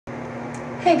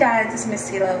Hey guys, it's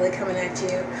mrstlovely coming at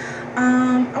you.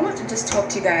 I want to just talk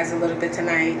to you guys a little bit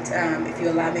tonight, if you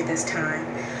allow me this time.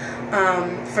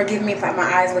 Forgive me if my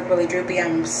eyes look really droopy.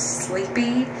 I'm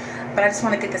sleepy, but I just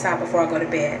want to get this out before I go to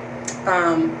bed.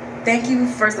 Thank you,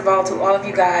 first of all, to all of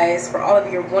you guys for all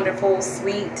of your wonderful,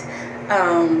 sweet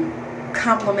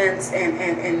compliments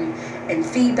and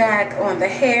feedback on the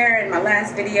hair in my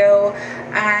last video.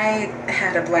 I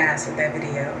had a blast with that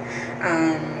video.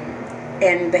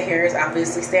 And the hair is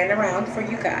obviously staying around for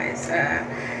you guys.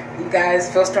 You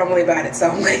guys feel strongly about it, so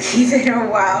I'm going to keep it a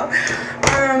while.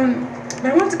 But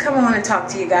I want to come on and talk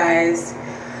to you guys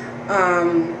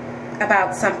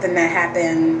about something that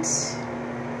happened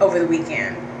over the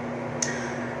weekend.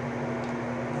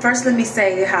 First, let me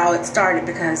say how it started,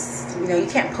 because you know you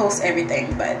can't post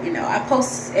everything, but you know I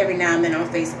post every now and then on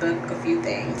Facebook a few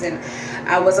things, and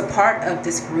I was a part of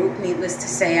this group. Needless to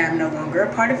say, I'm no longer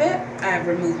a part of it. I've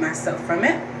removed myself from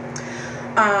it.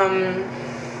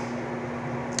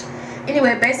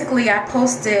 Anyway, basically I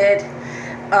posted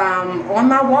on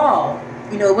my wall.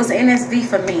 You know, it was an NSV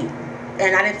for me,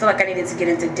 and I didn't feel like I needed to get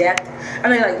into depth. I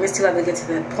really like mrstlovely to get to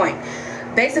the point.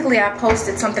 Basically, I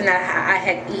posted something that I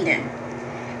had eaten.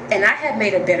 And I had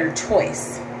made a better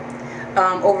choice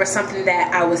over something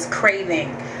that I was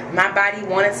craving. My body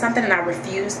wanted something and I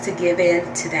refused to give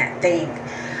in to that thing.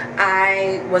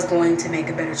 I was going to make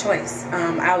a better choice.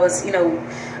 I was, you know,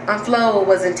 Flo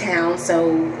was in town,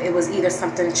 so it was either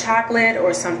something chocolate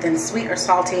or something sweet or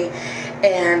salty.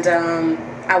 And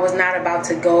I was not about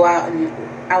to go out, and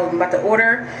I was about to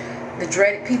order the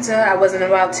dreaded pizza. I wasn't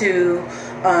about to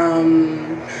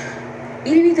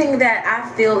eat anything that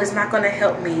I feel is not going to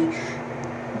help me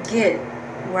get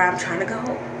where I'm trying to go.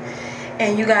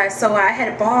 And you guys, so I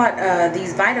had bought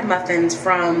these Vitamuffins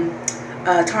from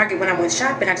Target when I went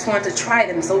shopping. I just wanted to try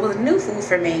them, so it was new food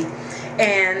for me.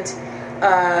 And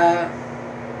I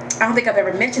don't think I've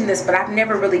ever mentioned this, but I've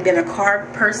never really been a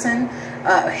carb person,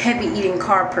 a heavy eating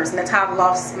carb person. That's how I've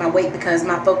lost my weight, because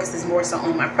my focus is more so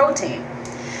on my protein.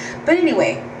 But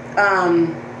anyway,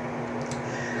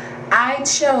 I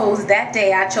chose the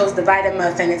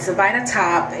Vitamuffin. It's a Vita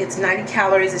Top. It's 90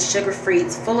 calories. It's sugar-free.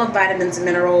 It's full of vitamins and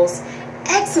minerals.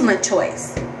 Excellent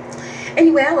choice.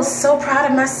 Anyway, I was so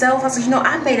proud of myself. I said, you know,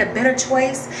 I made a better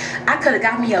choice. I could have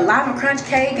got me a lava crunch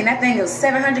cake, and that thing was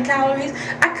 700 calories.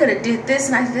 I could have did this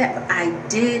and I did that, but I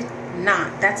did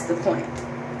not. That's the point.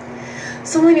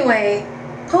 So anyway,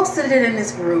 posted it in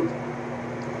this group,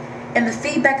 and the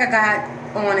feedback I got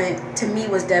on it to me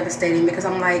was devastating, because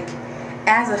I'm like,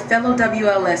 as a fellow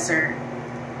WLSer,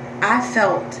 I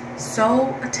felt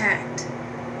so attacked.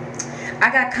 I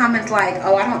got comments like,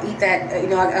 oh, I don't eat that, you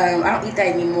know, I don't eat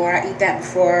that anymore. I eat that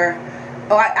before.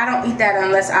 Oh, I don't eat that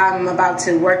unless I'm about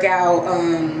to work out.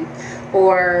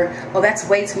 Or, oh, that's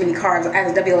way too many carbs.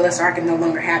 As a WLSer, I can no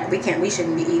longer have, we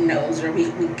shouldn't be eating those, or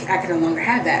I can no longer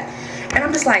have that. And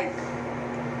I'm just like,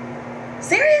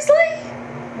 seriously?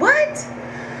 What?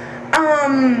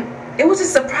 It was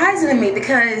just surprising to me,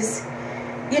 because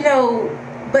you know,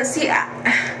 but see,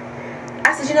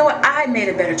 I said, you know what, I made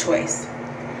a better choice,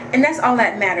 and that's all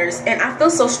that matters. And I feel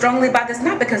so strongly about this,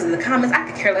 not because of the comments. I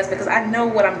could care less, because I know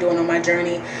what I'm doing on my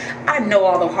journey. I know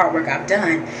all the hard work I've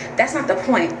done. That's not the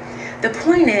point. The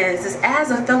point is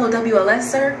as a fellow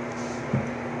WLSer,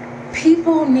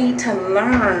 people need to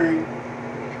learn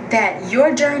that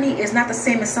your journey is not the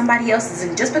same as somebody else's.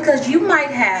 And just because you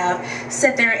might have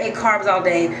sat there and ate carbs all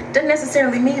day doesn't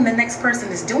necessarily mean the next person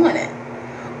is doing it.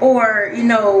 Or, you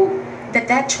know,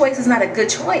 that choice is not a good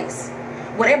choice.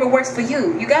 Whatever works for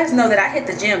you. You guys know that I hit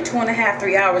the gym 2.5,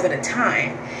 3 hours at a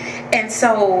time. And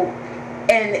so,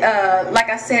 like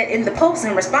I said in the post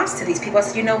in response to these people, I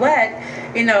said, you know what,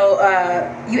 you know,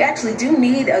 you actually do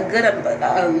need a good,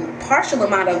 partial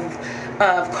amount of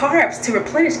carbs to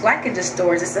replenish glycogen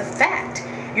stores. It's a fact.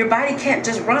 Your body can't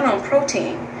just run on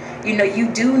protein. You know, you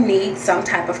do need some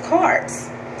type of carbs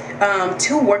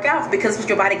to work out, because what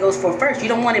your body goes for first. You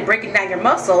don't want it breaking down your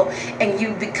muscle and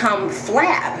you become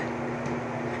flab.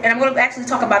 And I'm going to actually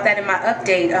talk about that in my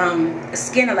update,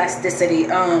 skin elasticity,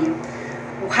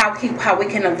 how we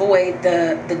can avoid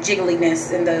the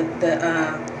jiggliness and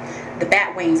the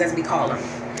bat wings, as we call them.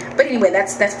 But anyway,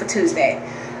 that's for Tuesday.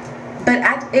 But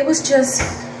it was just,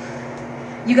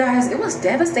 you guys, it was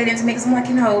devastating to me, because I'm like,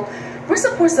 you know, we're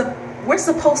supposed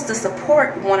to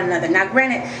support one another. Now,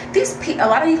 granted, a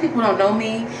lot of these people don't know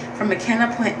me from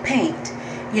McKenna Paint.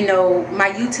 You know, my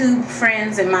YouTube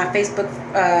friends and my Facebook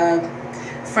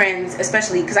friends,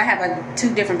 especially because I have like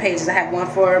 2 different pages. I have one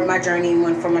for my journey and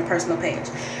one for my personal page,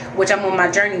 which I'm on my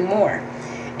journey more.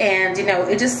 And you know,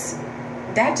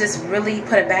 that just really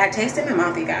put a bad taste in my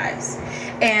mouth, you guys.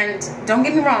 And don't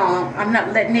get me wrong, I'm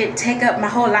not letting it take up my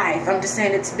whole life. I'm just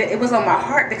saying it was on my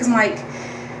heart, because I'm like,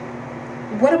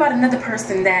 what about another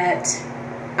person that's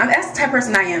the type of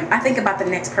person I am. I think about the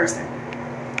next person.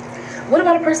 What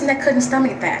about a person that couldn't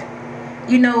stomach that?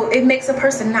 You know, it makes a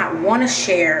person not want to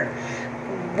share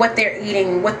what they're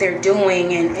eating, what they're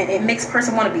doing, and it makes a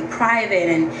person want to be private.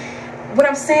 And what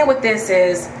I'm saying with this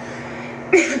is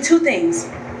two things.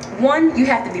 One, you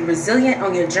have to be resilient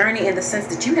on your journey, in the sense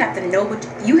that you have to know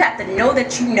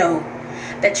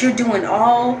that you're doing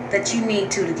all that you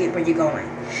need to get where you're going.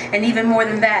 And even more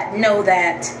than that, know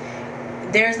that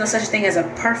there's no such thing as a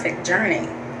perfect journey.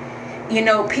 You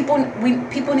know, people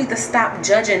need to stop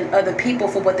judging other people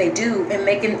for what they do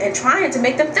and trying to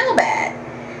make them feel bad.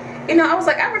 You know, I was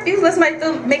like, I refuse to let somebody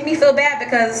make me feel bad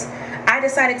because I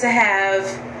decided to have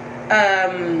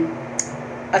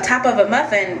a top of a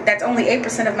muffin that's only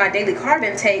 8% of my daily carb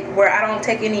intake, where I don't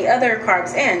take any other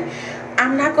carbs in.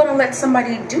 I'm not going to let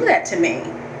somebody do that to me.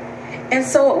 And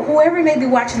so whoever may be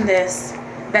watching this,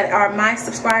 that are my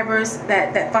subscribers,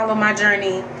 that follow my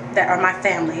journey, that are my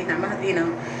family, you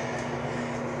know,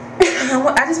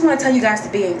 I just want to tell you guys to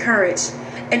be encouraged.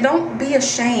 And don't be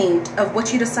ashamed of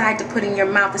what you decide to put in your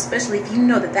mouth, especially if you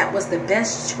know that that was the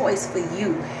best choice for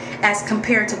you as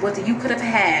compared to what you could have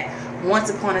had once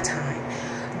upon a time.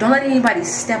 Don't let anybody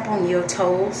step on your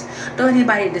toes. Don't let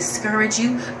anybody discourage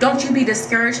you. Don't you be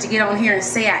discouraged to get on here and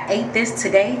say, I ate this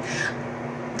today.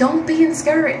 Don't be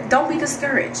discouraged. Don't be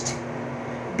discouraged.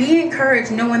 Be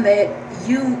encouraged knowing that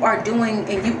you are doing,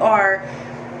 and you are,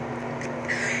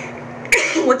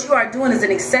 what you are doing is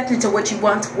an exception to what you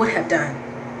once would have done.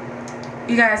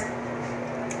 You guys,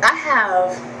 I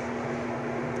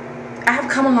have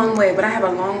come a long way, but I have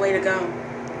a long way to go.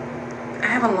 I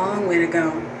have a long way to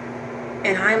go.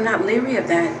 And I am not leery of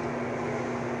that.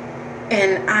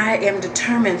 And I am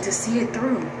determined to see it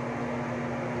through.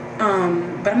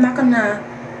 But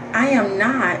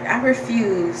I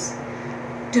refuse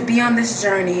to be on this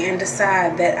journey and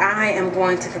decide that I am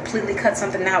going to completely cut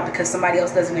something out because somebody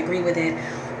else doesn't agree with it,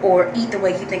 or eat the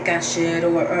way you think I should,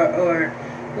 or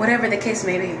whatever the case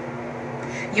may be.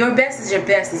 Your best is your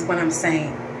best is what I'm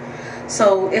saying.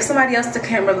 So if somebody else that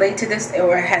can relate to this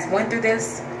or has went through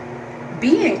this,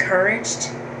 be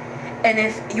encouraged. And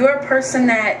if you're a person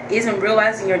that isn't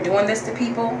realizing you're doing this to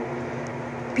people,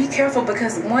 be careful,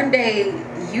 because one day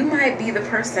you might be the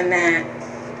person that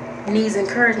needs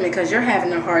encouragement because you're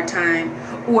having a hard time.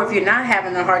 Or if you're not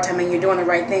having a hard time and you're doing the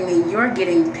right thing and you're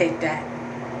getting picked at,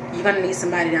 you're going to need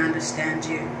somebody to understand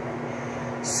you.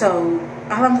 So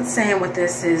all I'm saying with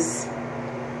this is,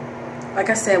 like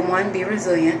I said, one, be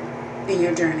resilient in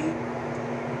your journey.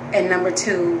 And number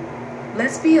two,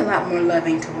 let's be a lot more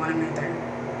loving to one another.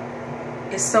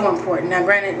 It's so important. Now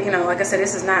granted, you know, like I said,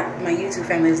 this is not my YouTube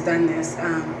family has done this.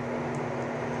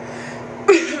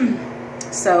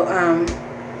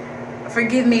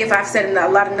 Forgive me if I've said a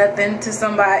lot of nothing to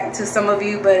some of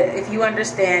you, but if you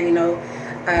understand, you know,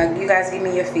 you guys give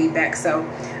me your feedback. So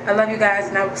I love you guys,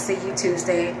 and I will see you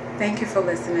Tuesday. Thank you for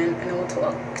listening, and I will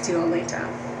talk to you all later.